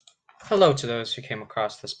Hello to those who came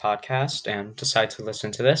across this podcast and decide to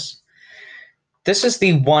listen to this. This is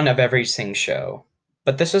the One of Everything show,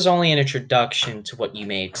 but this is only an introduction to what you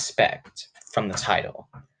may expect from the title.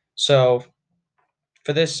 So,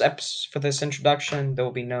 for this introduction, there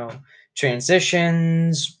will be no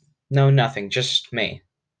transitions, no nothing, just me.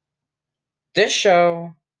 This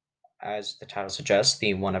show, as the title suggests,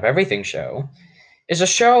 the One of Everything show, is a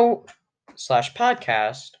show slash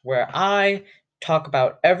podcast where I talk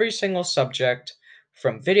about every single subject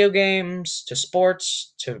from video games to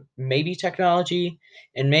sports to maybe technology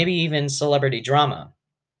and maybe even celebrity drama.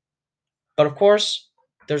 But of course,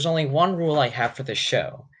 there's only one rule I have for this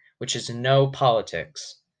show, which is no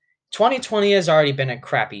politics. 2020 has already been a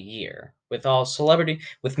crappy year with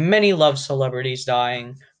many loved celebrities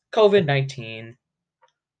dying, COVID-19,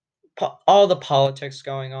 all the politics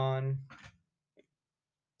going on.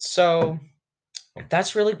 So,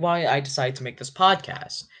 that's really why I decided to make this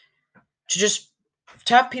podcast. To just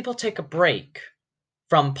to have people take a break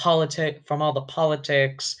from all the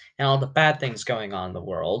politics and all the bad things going on in the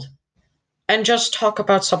world and just talk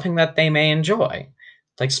about something that they may enjoy,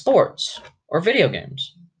 like sports or video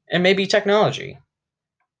games and maybe technology.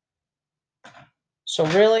 So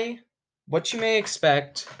really, what you may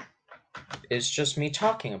expect is just me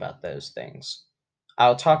talking about those things.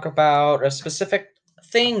 I'll talk about a specific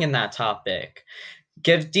thing in that topic,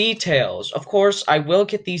 give details. Of course, I will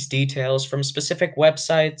get these details from specific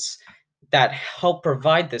websites that help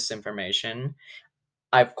provide this information.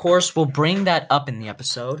 I, of course, will bring that up in the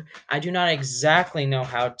episode. I do not exactly know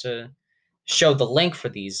how to show the link for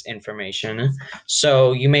these information,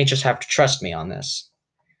 so you may just have to trust me on this.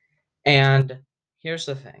 And here's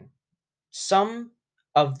the thing. Some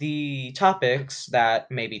of the topics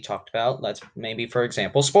that may be talked about, let's maybe for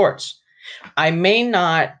example, sports. I may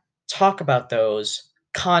not talk about those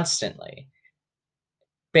constantly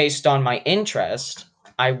based on my interest.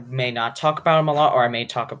 I may not talk about them a lot, or I may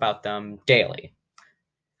talk about them daily.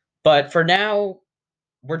 But for now,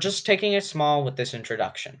 we're just taking it small with this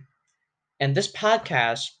introduction. And this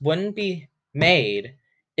podcast wouldn't be made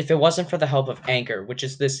if it wasn't for the help of Anchor, which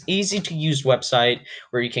is this easy to use website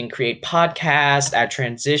where you can create podcasts, add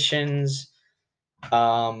transitions,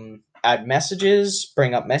 add messages,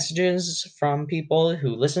 bring up messages from people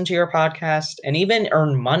who listen to your podcast, and even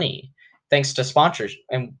earn money thanks to sponsors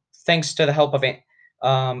and thanks to the help of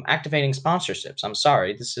activating sponsorships. I'm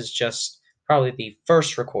sorry, this is just probably the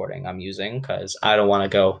first recording I'm using because I don't want to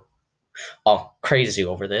go all crazy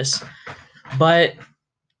over this. But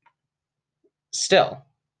still,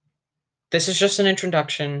 this is just an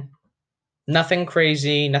introduction. Nothing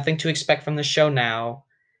crazy, nothing to expect from the show now.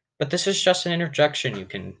 But this is just an introduction you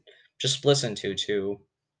can just listen to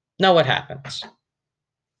know what happens.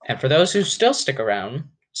 And for those who still stick around,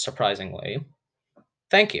 surprisingly,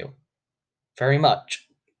 thank you very much.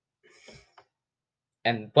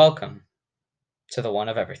 And welcome to the One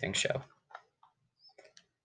of Everything show.